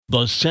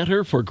The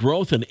Center for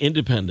Growth and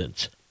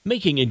Independence,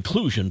 making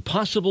inclusion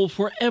possible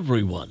for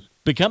everyone.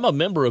 Become a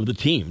member of the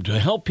team to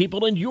help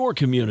people in your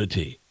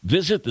community.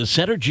 Visit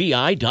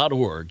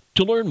thecentergi.org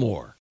to learn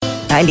more.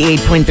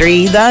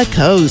 98.3 The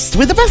Coast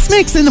with the best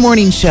mix in the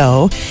morning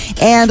show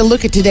and a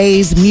look at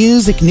today's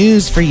music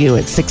news for you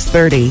at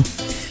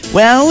 6:30.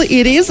 Well,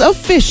 it is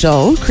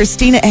official.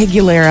 Christina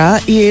Aguilera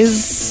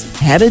is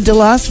headed to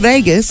Las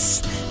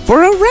Vegas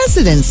for a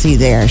residency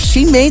there.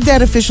 She made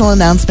that official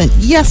announcement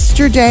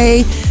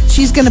yesterday.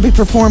 She's going to be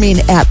performing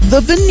at the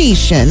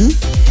Venetian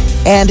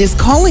and is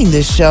calling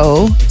this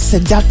show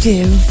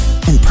seductive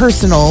and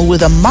personal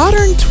with a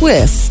modern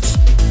twist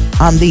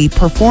on the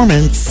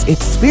performance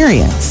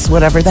experience,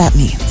 whatever that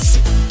means.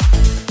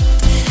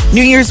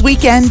 New Year's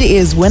weekend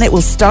is when it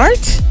will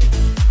start.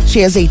 She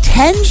has a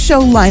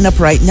 10-show lineup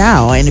right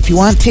now, and if you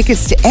want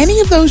tickets to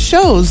any of those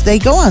shows, they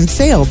go on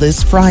sale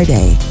this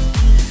Friday.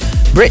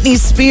 Britney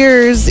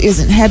Spears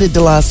isn't headed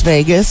to Las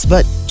Vegas,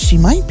 but she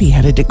might be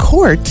headed to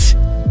court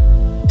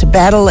to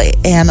battle an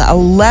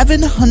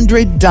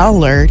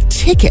 $1,100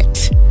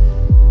 ticket.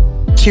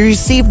 She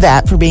received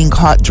that for being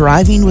caught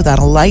driving without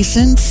a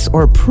license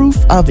or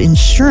proof of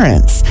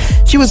insurance.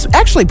 She was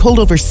actually pulled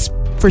over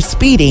for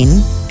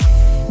speeding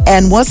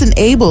and wasn't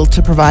able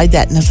to provide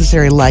that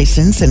necessary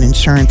license and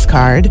insurance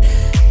card.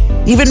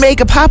 Even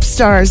mega pop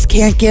stars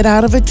can't get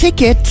out of a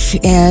ticket,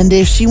 and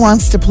if she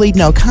wants to plead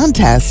no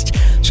contest,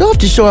 she'll have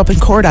to show up in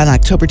court on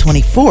October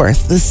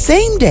 24th, the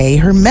same day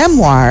her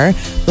memoir,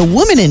 The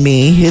Woman in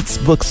Me, hits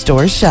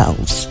bookstore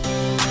shelves.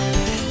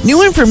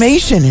 New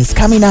information is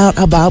coming out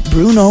about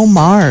Bruno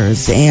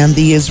Mars and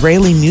the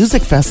Israeli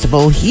music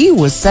festival he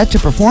was set to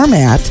perform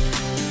at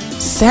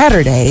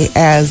Saturday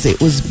as it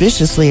was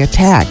viciously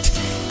attacked.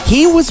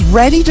 He was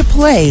ready to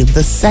play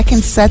the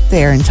second set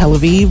there in Tel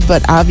Aviv,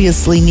 but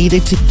obviously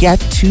needed to get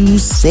to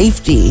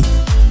safety.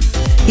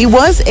 He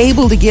was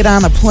able to get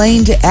on a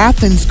plane to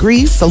Athens,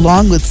 Greece,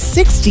 along with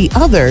 60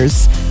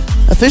 others.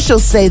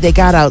 Officials say they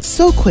got out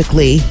so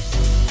quickly,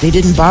 they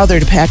didn't bother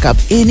to pack up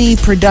any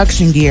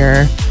production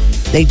gear.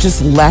 They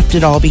just left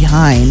it all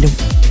behind.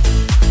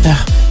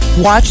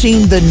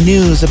 Watching the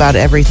news about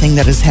everything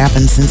that has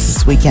happened since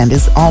this weekend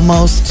is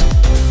almost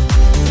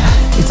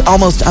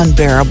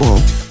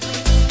unbearable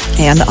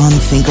and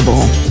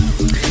unthinkable.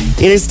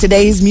 It is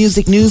today's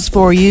music news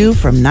for you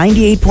from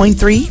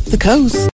 98.3 The Coast.